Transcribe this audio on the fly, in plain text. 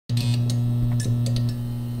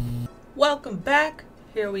Welcome back.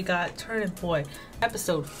 Here we got Turnip Boy,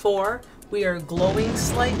 episode 4. We are glowing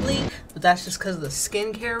slightly, but that's just because of the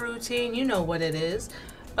skincare routine. You know what it is.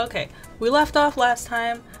 Okay, we left off last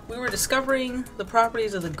time. We were discovering the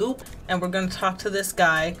properties of the goop, and we're going to talk to this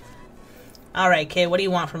guy. Alright, Kay, what do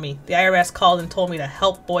you want from me? The IRS called and told me to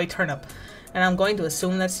help Boy Turnip, and I'm going to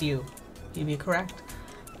assume that's you. You'd be correct.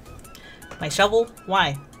 My shovel?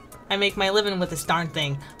 Why? I make my living with this darn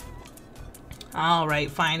thing. Alright,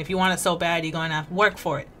 fine. If you want it so bad, you're going to have to work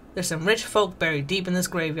for it. There's some rich folk buried deep in this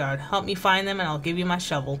graveyard. Help me find them and I'll give you my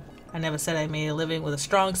shovel. I never said I made a living with a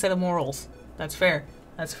strong set of morals. That's fair.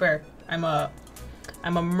 That's fair. I'm a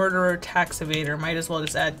murderer tax evader. Might as well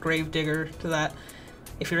just add grave digger to that.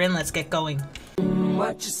 If you're in, let's get going.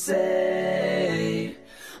 What you say?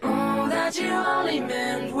 Oh, that you only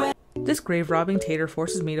meant when... This grave robbing tater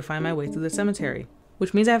forces me to find my way through the cemetery,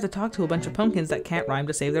 which means I have to talk to a bunch of pumpkins that can't rhyme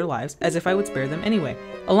to save their lives, as if I would spare them anyway.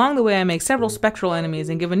 Along the way, I make several spectral enemies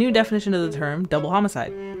and give a new definition to the term double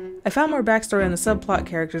homicide. I found more backstory on the subplot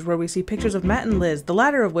characters where we see pictures of Matt and Liz, the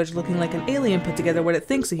latter of which looking like an alien put together what it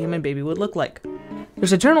thinks a human baby would look like.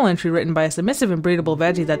 There's a journal entry written by a submissive and breedable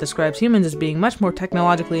veggie that describes humans as being much more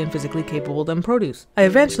technologically and physically capable than produce. I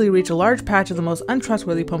eventually reach a large patch of the most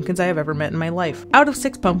untrustworthy pumpkins I have ever met in my life. Out of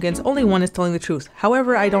 6 pumpkins, only 1 is telling the truth.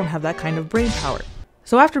 However, I don't have that kind of brain power.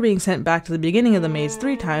 So after being sent back to the beginning of the maze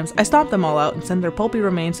 3 times, I stomp them all out and send their pulpy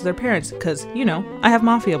remains to their parents, cause, you know, I have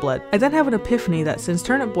mafia blood. I then have an epiphany that since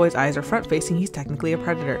Turnip Boy's eyes are front-facing, he's technically a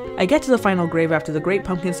predator. I get to the final grave after the great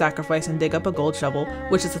pumpkin sacrifice and dig up a gold shovel,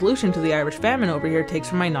 which the solution to the Irish famine over here takes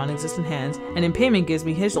from my non-existent hands, and in payment gives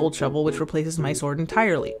me his old shovel which replaces my sword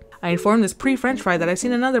entirely. I inform this pre-French fry that I've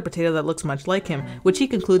seen another potato that looks much like him, which he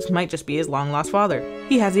concludes might just be his long-lost father.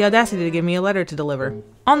 He has the audacity to give me a letter to deliver.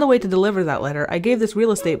 On the way to deliver that letter, I gave this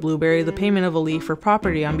real estate blueberry the payment of a leaf for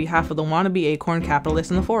property on behalf of the wannabe acorn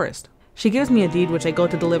capitalist in the forest. She gives me a deed which I go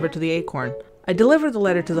to deliver to the acorn. I deliver the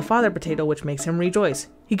letter to the father potato, which makes him rejoice.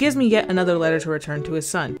 He gives me yet another letter to return to his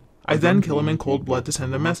son. I then kill him in cold blood to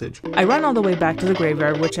send a message. I run all the way back to the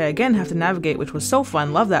graveyard, which I again have to navigate, which was so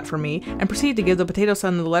fun, love that for me, and proceed to give the potato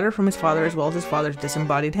son the letter from his father as well as his father's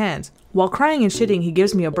disembodied hands. While crying and shitting, he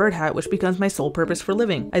gives me a bird hat, which becomes my sole purpose for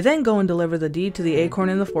living. I then go and deliver the deed to the acorn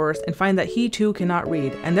in the forest and find that he too cannot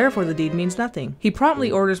read, and therefore the deed means nothing. He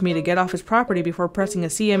promptly orders me to get off his property before pressing a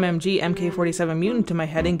CMMG MK47 mutant to my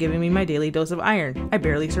head and giving me my daily dose of iron. I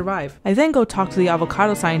barely survive. I then go talk to the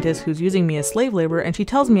avocado scientist who's using me as slave labor, and she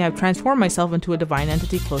tells me I've transformed myself into a divine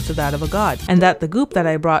entity close to that of a god, and that the goop that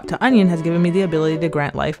I brought to Onion has given me the ability to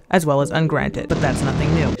grant life as well as ungrant it, but that's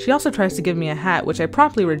nothing new. She also tries to give me a hat, which I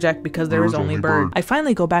promptly reject because there is only bird. I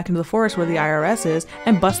finally go back into the forest where the IRS is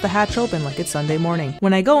and bust the hatch open like it's Sunday morning.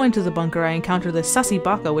 When I go into the bunker, I encounter this sussy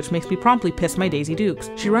baka, which makes me promptly piss my Daisy Dukes.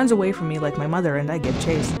 She runs away from me like my mother and I give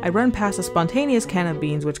chase. I run past a spontaneous can of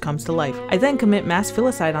beans which comes to life. I then commit mass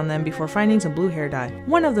filicide on them before finding some blue hair dye.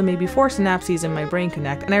 One of them made me 4 synapses in my brain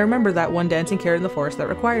connect, and I remember that one dancing carrot in the forest that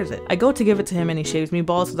requires it. I go to give it to him and he shaves me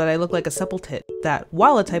bald so that I look like a supple tit that,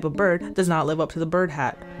 while a type of bird, does not live up to the bird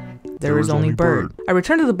hat. There is only bird. I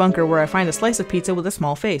return to the bunker where I find a slice of pizza with a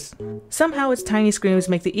small face. Somehow its tiny screams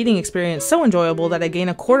make the eating experience so enjoyable that I gain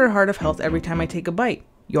a quarter heart of health every time I take a bite.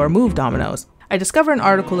 Your move, Dominoes. I discover an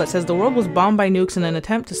article that says the world was bombed by nukes in an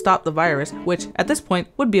attempt to stop the virus, which, at this point,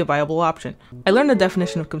 would be a viable option. I learned the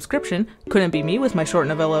definition of conscription. Couldn't be me with my short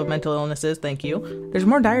novella of mental illnesses, thank you. There's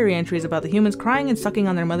more diary entries about the humans crying and sucking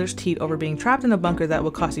on their mother's teat over being trapped in a bunker that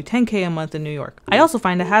would cost you $10K a month in New York. I also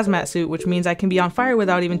find a hazmat suit, which means I can be on fire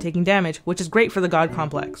without even taking damage, which is great for the god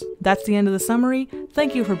complex. That's the end of the summary.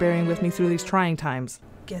 Thank you for bearing with me through these trying times.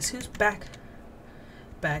 Guess who's back?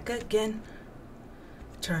 Back again.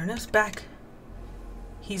 Turnip's back.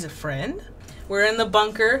 He's a friend. We're in the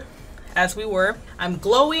bunker, as we were. I'm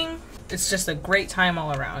glowing. It's just a great time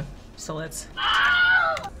all around. So let's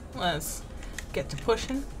get to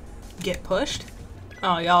pushing. Get pushed.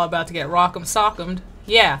 Oh, y'all about to get rock'em sock'emed.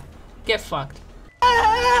 Yeah, get fucked.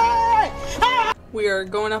 We are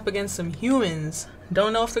going up against some humans.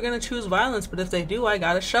 Don't know if they're gonna choose violence, but if they do, I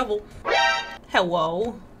got a shovel.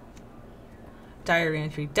 Hello. Diary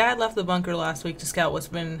entry. Dad left the bunker last week to scout what's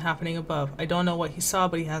been happening above. I don't know what he saw,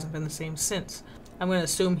 but he hasn't been the same since. I'm gonna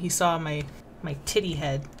assume he saw my titty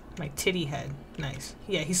head. My titty head. Nice.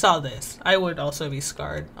 Yeah, he saw this. I would also be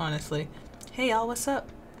scarred, honestly. Hey y'all, what's up?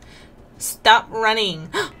 Stop running.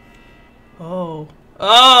 Oh.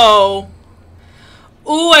 Oh!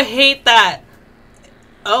 Ooh, I hate that!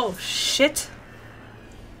 Oh, shit.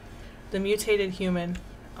 The mutated human.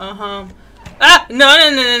 Uh-huh. Ah! No, no,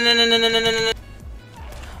 no, no, no, no, no, no, no, no.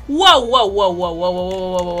 Whoa, whoa, whoa, whoa, whoa, whoa, whoa,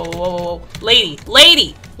 whoa, whoa, whoa, whoa, whoa. Lady,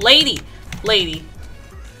 lady, lady, lady.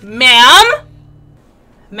 Ma'am?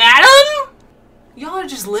 Madam? Y'all are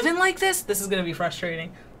just living like this? This is gonna be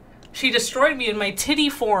frustrating. She destroyed me in my titty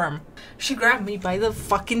form. She grabbed me by the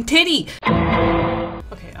fucking titty.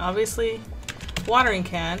 Okay, obviously, watering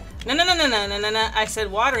can. No, no, no, no, no, no, no, no. I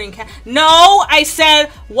said watering can. No, I said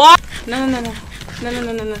No, no, no, no. No, no,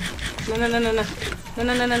 no, no, no. No, no, no, no, no. No,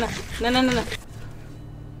 no, no, no, no. No, no, no, no.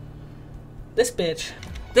 This bitch.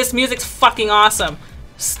 This music's fucking awesome.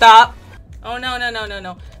 Stop. Oh, no, no, no, no,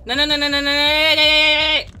 no. No, no, no, no, no, no,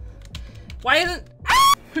 no. Why isn't...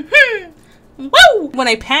 Woo! When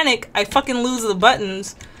I panic, I fucking lose the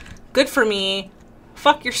buttons. Good for me.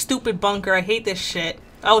 Fuck your stupid bunker. I hate this shit.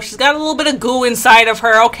 Oh, she's got a little bit of goo inside of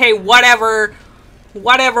her. Okay, whatever.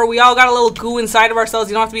 Whatever. We all got a little goo inside of ourselves.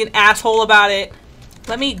 You don't have to be an asshole about it.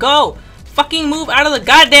 Let me go. Fucking move out of the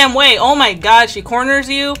goddamn way. Oh my god, she corners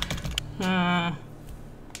you.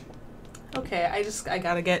 Okay, I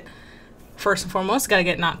gotta get... First and foremost, gotta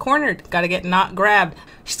get not cornered. Gotta get not grabbed.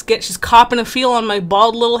 She's copping a feel on my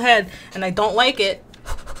bald little head, and I don't like it.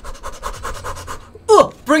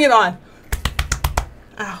 Ugh, bring it on.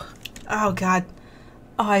 Ow. Oh, God.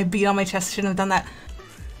 Oh, I beat on my chest. Shouldn't have done that.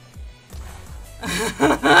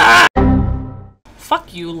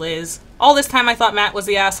 Fuck you, Liz. All this time I thought Matt was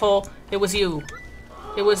the asshole. It was you.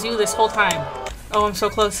 It was you this whole time. Oh, I'm so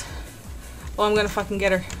close. Oh, I'm gonna fucking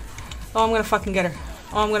get her. Oh, I'm gonna fucking get her.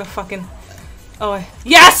 Oh, I'm gonna fucking... Oh,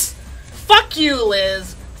 yes! Fuck you,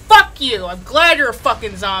 Liz! Fuck you! I'm glad you're a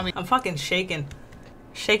fucking zombie. I'm fucking shaking.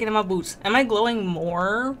 Shaking in my boots. Am I glowing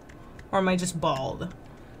more? Or am I just bald?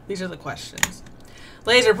 These are the questions.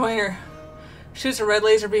 Laser pointer. Shoots a red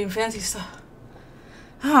laser beam. Fancy stuff.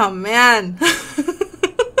 Oh, man.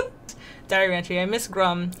 Diary entry. I miss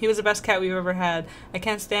Grum. He was the best cat we've ever had. I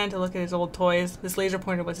can't stand to look at his old toys. This laser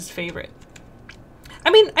pointer was his favorite. I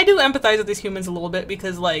mean, I do empathize with these humans a little bit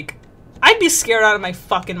because, like, I'd be scared out of my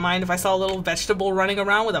fucking mind if I saw a little vegetable running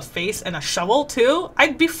around with a face and a shovel, too.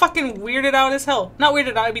 I'd be fucking weirded out as hell. Not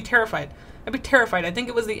weirded out, I'd be terrified. I'd be terrified. I think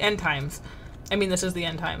it was the end times. I mean, this is the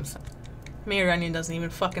end times. Mayor Onion doesn't even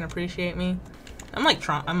fucking appreciate me. I'm like,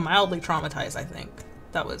 I'm mildly traumatized, I think.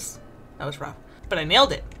 That was rough. But I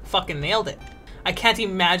nailed it. Fucking nailed it. I can't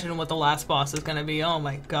imagine what the last boss is gonna be. Oh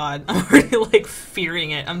my god. I'm already like fearing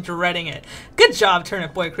it. I'm dreading it. Good job,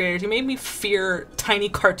 Turnip Boy creators. You made me fear tiny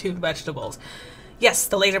cartoon vegetables. Yes,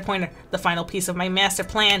 the laser pointer. The final piece of my master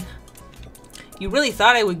plan. You really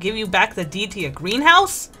thought I would give you back the deed to your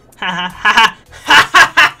greenhouse? Ha ha ha ha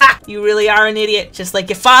ha ha! You really are an idiot, just like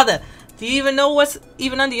your father. Do you even know what's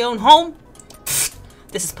even under your own home? Pfft,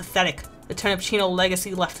 this is pathetic. The Turnipchino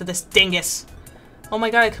legacy left to this dingus. Oh my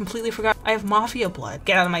god, I completely forgot. I have mafia blood.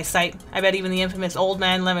 Get out of my sight. I bet even the infamous Old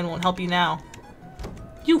Man Lemon won't help you now.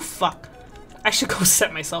 You fuck. I should go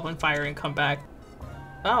set myself on fire and come back.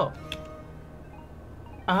 Oh.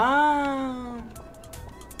 Ah.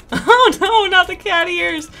 Oh no, not the cat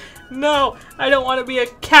ears. No, I don't want to be a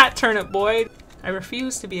cat Turnip Boy. I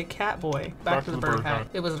refuse to be a cat boy. Back to the bird hat.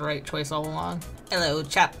 It was the right choice all along. Hello,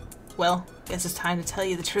 chap. Well, guess it's time to tell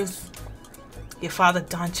you the truth. Your father,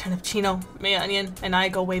 Don Turnipchino, Mayor Onion, and I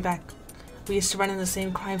go way back. We used to run in the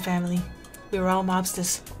same crime family. We were all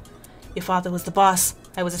mobsters. Your father was the boss.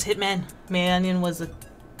 I was his hitman. Mayor Onion was the...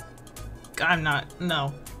 I'm not...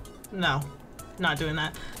 No. No. Not doing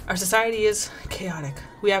that. Our society is chaotic.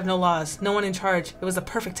 We have no laws. No one in charge. It was the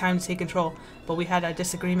perfect time to take control. But we had our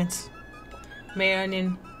disagreements. Mayor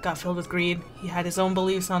Onion got filled with greed. He had his own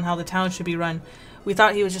beliefs on how the town should be run. We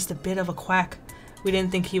thought he was just a bit of a quack. We didn't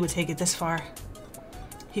think he would take it this far.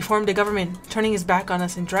 He formed a government, turning his back on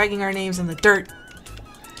us and dragging our names in the dirt.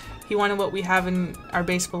 He wanted what we have in our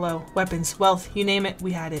base below. Weapons, wealth, you name it,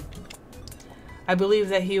 we had it. I believe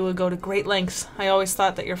that he would go to great lengths. I always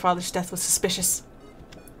thought that your father's death was suspicious.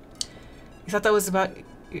 You thought that was about...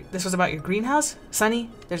 This was about your greenhouse? Sonny,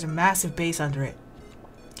 there's a massive base under it.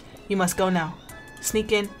 You must go now.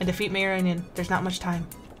 Sneak in and defeat Mayor Onion. There's not much time.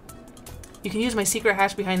 You can use my secret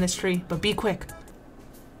hatch behind this tree, but be quick.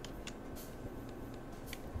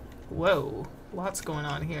 Whoa, lots going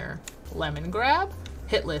on here. Lemon grab,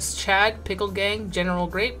 hit list, Chad, Pickled Gang, General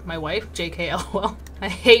Grape, my wife, JKLOL. I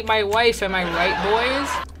hate my wife, am I right,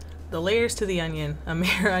 boys? The layers to the onion, a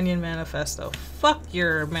Mayor Onion manifesto. Fuck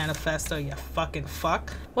your manifesto, you fucking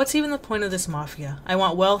fuck. What's even the point of this mafia? I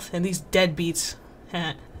want wealth, and these deadbeats,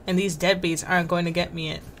 and these deadbeats aren't going to get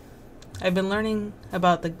me it. I've been learning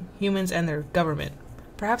about the humans and their government.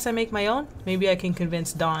 Perhaps I make my own? Maybe I can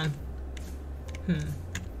convince Dawn.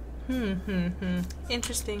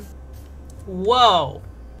 Interesting. Whoa.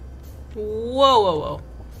 Whoa, whoa, whoa.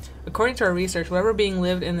 According to our research, whatever being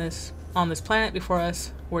lived in this on this planet before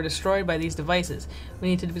us were destroyed by these devices. We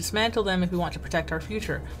need to dismantle them if we want to protect our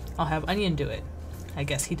future. I'll have Onion do it. I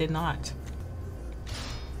guess he did not.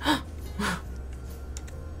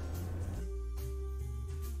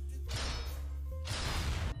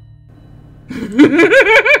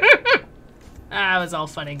 Ah, it was all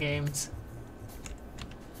fun and games.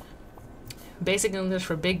 Basic English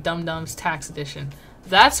for Big Dum Dums Tax Edition.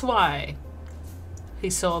 That's why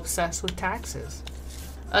he's so obsessed with taxes.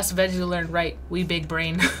 Us veggies learn right. We big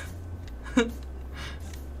brain.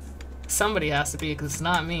 Somebody has to be, because it's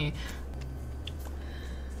not me.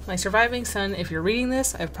 My surviving son, if you're reading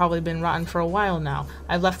this, I've probably been rotten for a while now.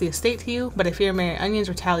 I've left the estate to you, but I fear Mary Onion's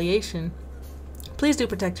retaliation. Please do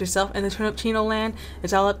protect yourself, and the Turnip Chino land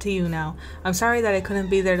is all up to you now. I'm sorry that I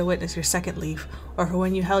couldn't be there to witness your second leaf, or for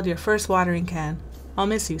when you held your first watering can. I'll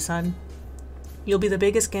miss you, son. You'll be the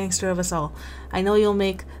biggest gangster of us all. I know you'll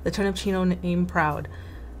make the Turnip Chino name proud.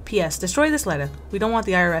 P.S. Destroy this letter. We don't want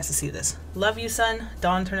the IRS to see this. Love you, son.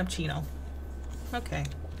 Don Turnip Chino. Okay.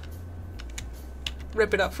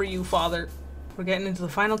 Rip it up for you, father. We're getting into the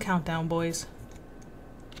final countdown, boys.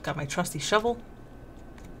 Got my trusty shovel.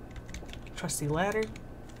 Trusty ladder.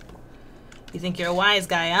 You think you're a wise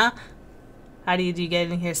guy, huh? How do you get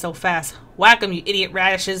in here so fast? Whack 'em, you idiot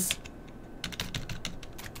radishes.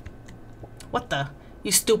 What the?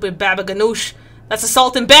 You stupid baba ganoush. That's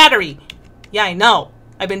assault and battery. Yeah, I know.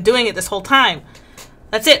 I've been doing it this whole time.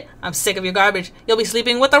 That's it. I'm sick of your garbage. You'll be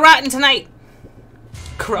sleeping with the rotten tonight.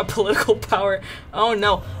 Corrupt political power. Oh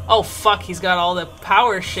no. Oh fuck, he's got all the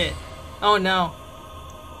power shit. Oh no.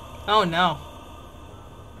 Oh no.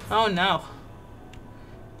 Oh no.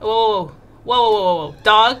 Whoa, whoa, whoa, whoa, whoa, whoa.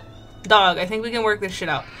 Dog? Dog, I think we can work this shit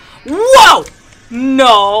out. Whoa!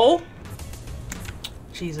 No!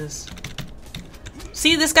 Jesus.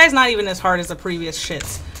 See, this guy's not even as hard as the previous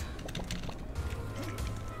shits.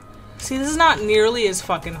 See, this is not nearly as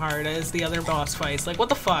fucking hard as the other boss fights. Like, what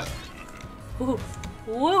the fuck? Ooh.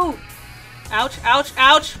 Woo! Ouch, ouch,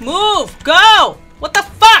 ouch! Move! Go! What the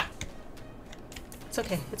fuck? It's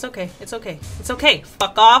okay, it's okay, it's okay, it's okay.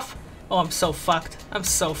 Fuck off. Oh, I'm so fucked. I'm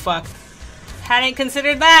so fucked. Hadn't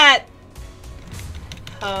considered that.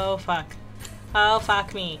 Oh, fuck. Oh,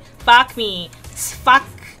 fuck me. Fuck me. Fuck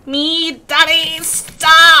me. Daddy,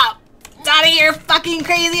 stop! Daddy, you're fucking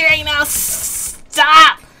crazy right now.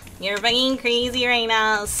 Stop! You're fucking crazy right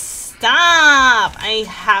now. Stop! I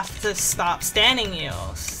have to stop standing you.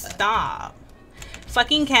 Stop.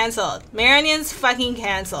 Fucking canceled. Maronion's fucking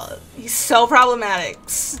canceled. He's so problematic.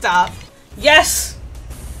 Stop. Yes!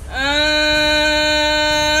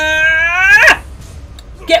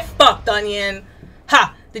 Get fucked, Onion.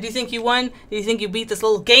 Ha! Did you think you won? Did you think you beat this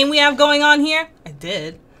little game we have going on here? I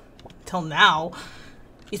did. Till now.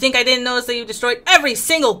 You think I didn't notice that you destroyed every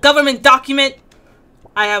single government document?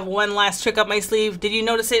 I have one last trick up my sleeve. Did you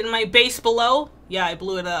notice it in my base below? Yeah, I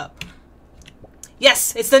blew it up.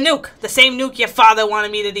 Yes, it's the nuke. The same nuke your father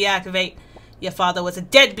wanted me to deactivate. Your father was a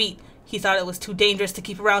deadbeat. He thought it was too dangerous to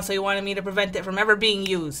keep around, so he wanted me to prevent it from ever being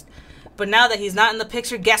used. But now that he's not in the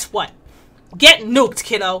picture, guess what? Get nuked,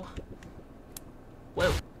 kiddo!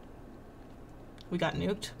 Whoa. We got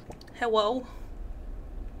nuked. Hello?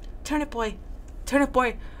 Turnip boy! Turnip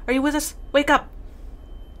boy! Are you with us? Wake up!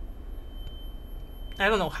 I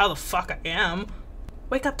don't know how the fuck I am.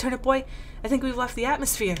 Wake up, Turnip boy! I think we've left the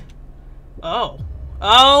atmosphere. Oh.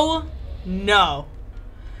 Oh! No.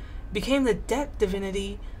 Became the death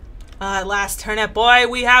divinity. At last, Turnip boy,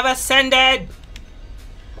 we have ascended!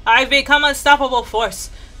 I've become an unstoppable force,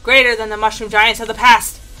 greater than the mushroom giants of the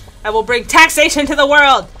past. I will bring taxation to the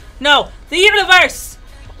world! No, the universe!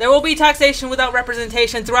 There will be taxation without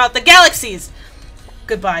representation throughout the galaxies!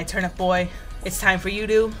 Goodbye, Turnip boy. It's time for you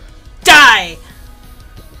to die!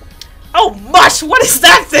 Oh, mush! What is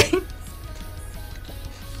that thing?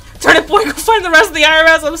 Turnip boy, go find the rest of the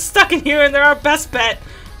IRS! I'm stuck in here and they're our best bet!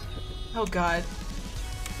 Oh god.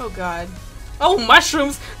 Oh god. Oh,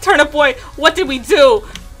 mushrooms! Turnip boy, what did we do?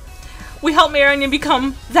 We helped Marion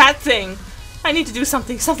become that thing. I need to do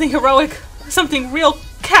something heroic. Something real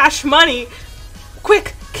cash money.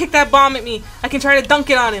 Quick, kick that bomb at me. I can try to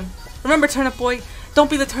dunk it on him. Remember, Turnip boy, don't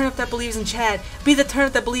be the turnip that believes in Chad. Be the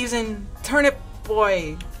turnip that believes in Turnip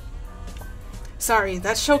boy. Sorry,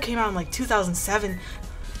 that show came out in like 2007.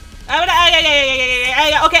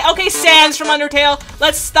 Okay, Sans from Undertale.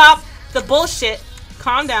 Let's stop the bullshit.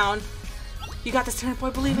 Calm down. You got this, Turnip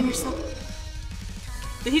boy. Believe in yourself.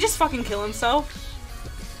 Did he just fucking kill himself?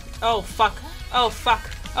 Oh, fuck. Oh, fuck.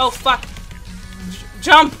 Oh, fuck.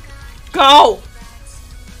 Jump! Go!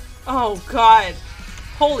 Oh, God.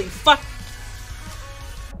 Holy fuck.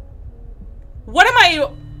 What am I...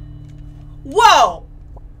 Whoa!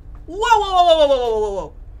 Whoa, whoa, whoa, whoa, whoa, whoa,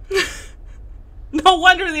 whoa, whoa. No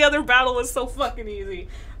wonder the other battle was so fucking easy.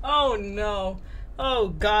 Oh no. Oh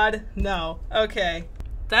god, no. Okay.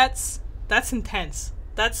 That's intense.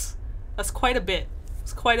 That's quite a bit.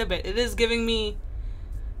 It's quite a bit. It is giving me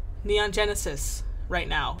Neon Genesis right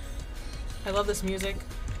now. I love this music.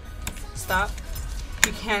 Stop.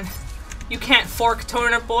 You can't fork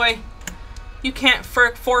Turnip boy. You can't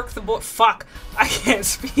fork the boy. Fuck. I can't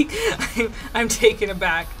speak. I'm taken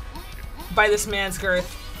aback by this man's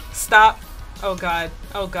girth. Stop. Oh god.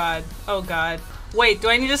 Oh god. Oh god. Wait, do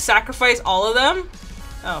I need to sacrifice all of them?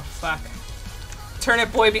 Oh fuck.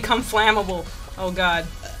 Turnip boy become flammable. Oh god.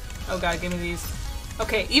 Oh god, give me these.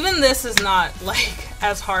 Okay, even this is not like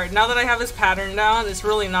as hard. Now that I have this pattern down, it's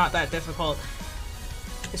really not that difficult.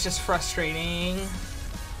 It's just frustrating.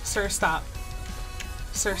 Sir, stop.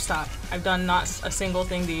 Sir, stop. I've done not a single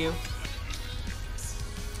thing to you.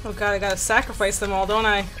 Oh god, I gotta sacrifice them all, don't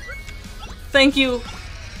I? Thank you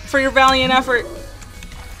for your valiant effort.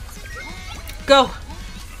 Go.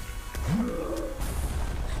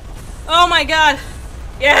 Oh my god.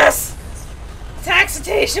 Yes!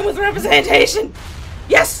 Taxitation with representation!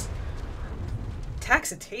 Yes!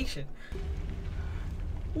 Taxitation?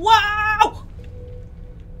 Wow!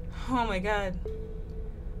 Oh my god.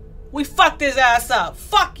 We fucked his ass up.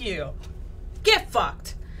 Fuck you. Get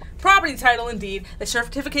fucked. Property title indeed. The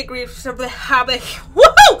certificate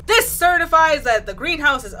woohoo! This certifies that the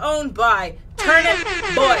greenhouse is owned by Turnip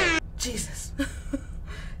Boy. Jesus.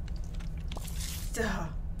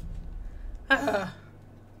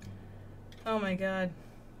 Oh my god.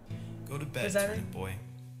 Go to bed, Turnip Boy.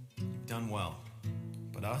 You've done well.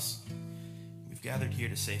 But us, we've gathered here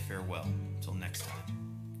to say farewell until next time.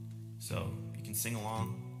 So, you can sing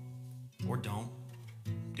along, or don't.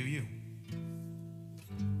 Do you?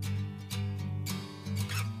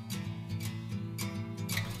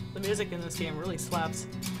 The music in this game really slaps.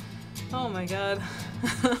 Oh my god.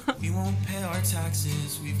 We won't pay our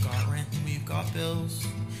taxes, we've got rent and we've got bills.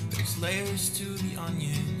 There's layers to the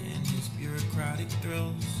onion and his bureaucratic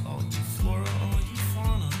thrills. All you flora, all you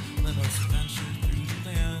fauna, let us venture through the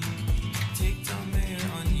land. Take down Mayor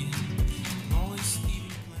Onion and all his thieving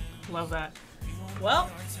plan. Love that.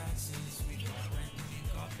 Well.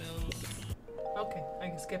 Okay, I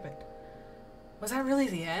can skip it. Was that really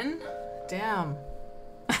the end? Damn.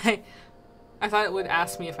 I thought it would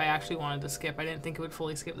ask me if I actually wanted to skip. I didn't think it would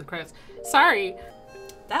fully skip the credits. Sorry.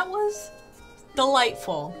 That was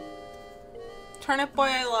delightful. Turnip Boy,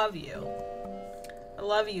 I love you. I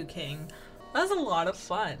love you, King. That was a lot of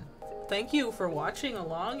fun. Thank you for watching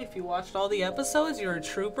along. If you watched all the episodes, you're a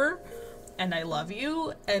trooper. And I love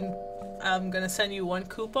you. And I'm gonna send you one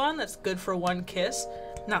coupon that's good for one kiss.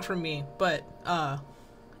 Not from me, but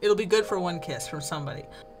it'll be good for one kiss from somebody.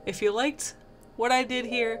 If you liked what I did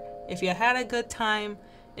here, if you had a good time,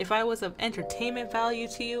 if I was of entertainment value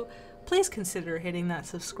to you, please consider hitting that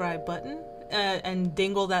subscribe button and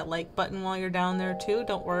dingle that like button while you're down there too.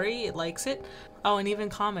 Don't worry, it likes it. Oh, and even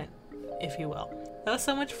comment, if you will. That was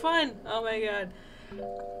so much fun. Oh my god.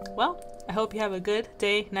 Well, I hope you have a good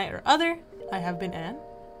day, night, or other. I have been Anne,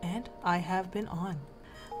 and I have been on.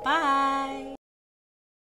 Bye!